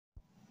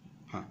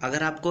हाँ,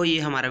 अगर आपको ये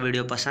हमारा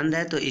वीडियो पसंद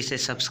है तो इसे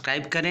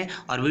सब्सक्राइब करें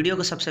और वीडियो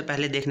को सबसे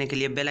पहले देखने के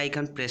लिए बेल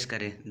आइकन प्रेस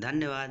करें।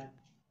 धन्यवाद।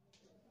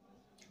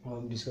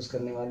 हम डिस्कस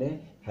करने वाले हैं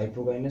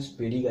hypogynous,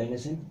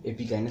 perigynous and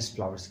epigynous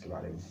flowers के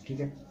बारे में। ठीक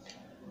है,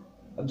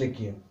 अब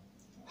देखिए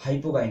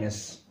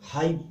हाइपोगाइनस,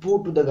 हाइपो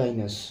टू द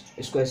गाइनस,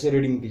 इसको ऐसे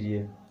रीडिंग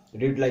कीजिए,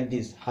 read like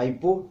this,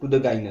 hypo to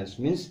the गाइनस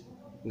means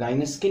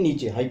गाइनस के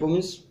नीचे, हाइपो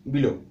मीन्स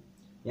बिलो,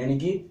 यानी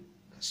कि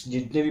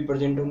जितने भी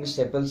प्रेजेंट होंगे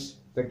सेपल्स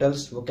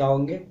पेटल्स वो क्या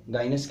होंगे,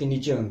 गाइनस के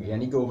नीचे होंगे,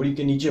 यानी कि ओवरी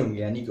के नीचे होंगे,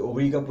 यानी कि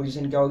ओवरी का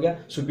पोजीशन क्या हो गया,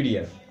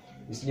 सुपीरियर,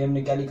 इसलिए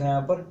हमने क्या लिखा है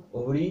यहाँ पर,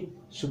 ओवरी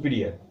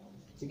सुपीरियर।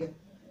 ठीक है,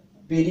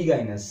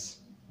 perigynous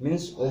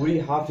means ovary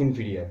half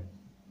inferior,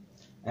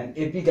 and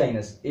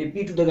epigynous, ap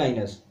to the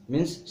gynous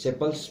means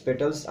sepals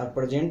petals are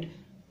present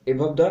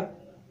above the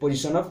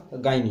position of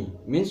gyne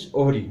means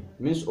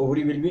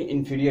ovary will be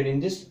inferior in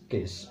this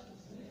case.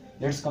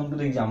 Let's come to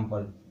the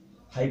example,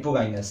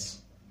 hypogynous।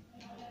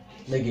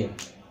 देखिए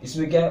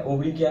इसमें क्या है,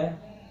 ovary क्या है,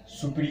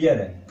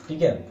 superior है।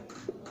 ठीक है,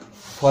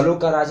 फलों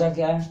का राजा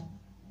क्या है,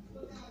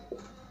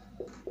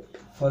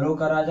 फलों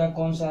का राजा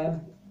कौन सा है,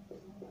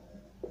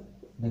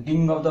 the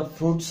king of the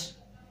fruits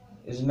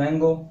is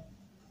mango.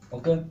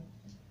 Okay,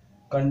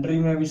 country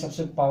में भी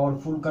सबसे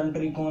पावरफुल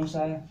कंट्री कौन सा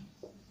है,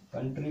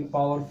 कंट्री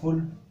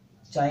पावरफुल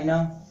चाइना।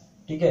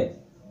 ठीक है,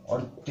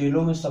 और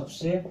तेलों में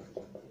सबसे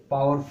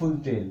पावरफुल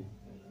तेल,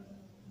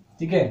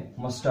 ठीक है,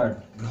 मस्टर्ड,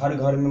 हर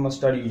घर में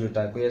मस्टर्ड यूज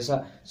होता है, कोई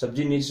ऐसा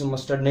सब्जी नहीं जिसमें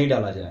मस्टर्ड नहीं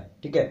डाला जाए।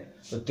 ठीक है,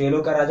 तो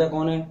तेलों का राजा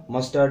कौन है,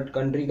 मस्टर्ड,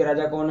 कंट्री का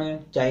राजा कौन है,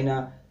 चाइना,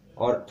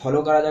 और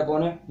फलों का राजा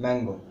कौन है,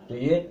 मैंगो। तो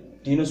ये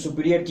तीनों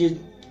सुपीरियर चीज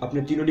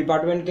अपने तीनों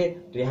डिपार्टमेंट के,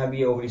 तो यहाँ भी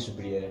ये ओवरी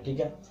सुपीरियर है। ठीक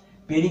है,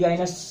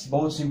 पेरीगाइनस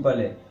बहुत सिंपल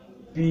है,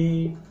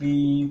 पी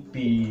पी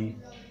पी,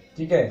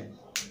 ठीक है,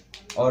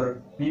 और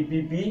पी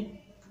पी पी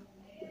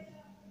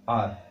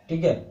आर।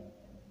 ठीक है,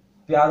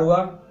 प्यार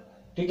हुआ,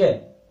 ठीक है,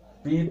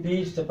 पी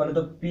पी से पहले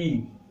तो पी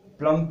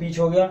प्लम पीच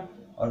हो गया,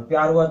 और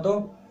प्यार हुआ तो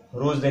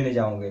रोज देने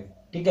जाओगे।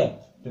 ठीक है,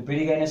 तो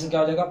पेरीगाइनस से क्या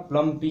हो जाएगा,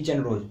 प्लम पीच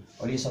एंड रोज,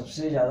 और ये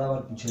सबसे ज्यादा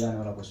बार पूछे जाने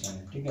वाला क्वेश्चन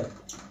है। ठीक है,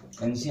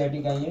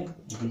 एनसीईआरटी का ये,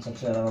 लेकिन सबसे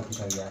ज्यादा बार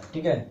पूछा गया है।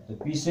 ठीक है, तो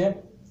पी से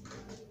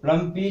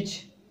प्लम पीच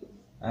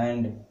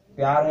एंड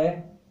प्यार है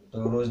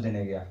तो रोज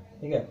देने गया।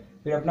 ठीक है,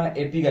 फिर अपना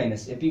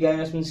एपीगाइनस,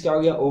 एपीगाइनस मीन्स क्या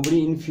हो गया, ओवरी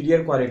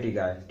इंफीरियर क्वालिटी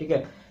का है। ठीक है,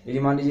 यदि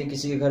मान लीजिए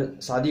किसी के घर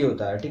शादी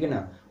होता है, ठीक है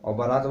ना, और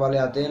बारात वाले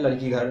आते हैं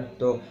लड़की घर,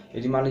 तो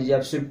यदि मान लीजिए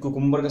आप सिर्फ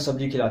कुकुम्बर का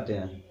सब्जी खिलाते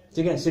हैं,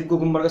 ठीक है, सिर्फ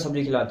कुकुम्बर का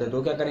सब्जी खिलाते हैं,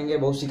 तो क्या करेंगे,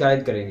 बहुत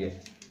शिकायत करेंगे,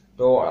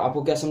 तो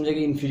आपको क्या समझेंगे,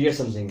 इंफीरियर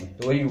समझेंगे।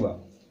 तो वही हुआ,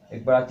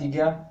 एक बाराती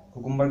गया,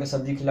 कुकुम्बर का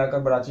सब्जी खिलाकर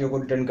बारातियों को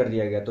रिटर्न कर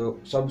दिया गया, तो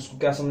सब उसको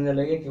क्या समझने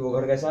लगे कि वो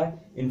घर कैसा है,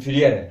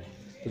 इंफीरियर है।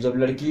 तो जब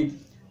लड़की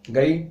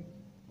गई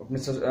अपने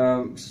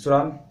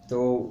ससुराल,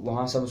 तो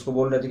वहाँ सब उसको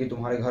बोल रहे थे कि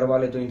तुम्हारे घर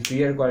वाले तो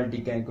इंफीरियर क्वालिटी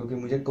के हैं, क्योंकि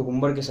मुझे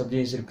कुकुम्बर की सब्जी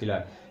ही सिर्फ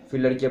खिलाए। फिर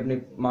लड़की अपनी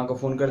माँ को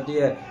फोन करती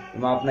है,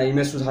 माँ अपना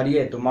इमेज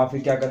सुधारिए, तो माँ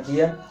फिर क्या करती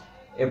है,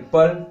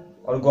 एप्पल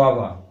और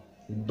गुआवा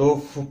दो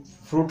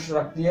फ्रूट्स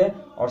रखती है,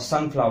 और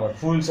सनफ्लावर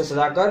फूल से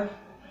सजाकर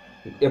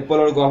एप्पल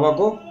और गुआवा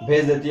को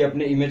भेज देती है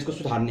अपने इमेज को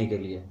सुधारने के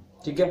लिए।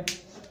 ठीक है,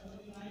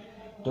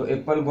 तो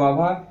Apple,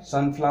 guava,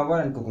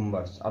 sunflower and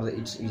cucumbers are the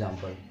it's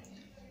example.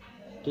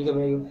 ठीक है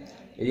भाई,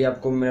 यदि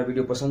आपको मेरा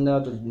वीडियो पसंद आया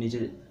तो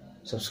नीचे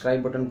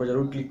सब्सक्राइब बटन पर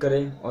जरूर क्लिक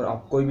करें, और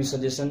आप कोई भी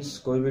सजेशंस,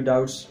 कोई भी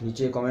डाउट्स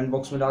नीचे कमेंट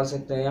बॉक्स में डाल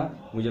सकते हैं, या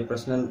मुझे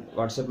पर्सनल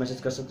व्हाट्सएप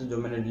मैसेज कर सकते हैं, जो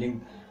मैंने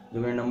लिंक, जो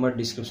मैंने नंबर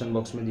डिस्क्रिप्शन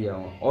बॉक्स में दिया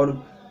हूँ। और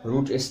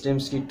रूट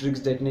स्टेम्स की ट्रिक्स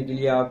देखने के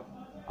लिए आप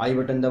आई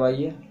बटन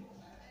दबाइए।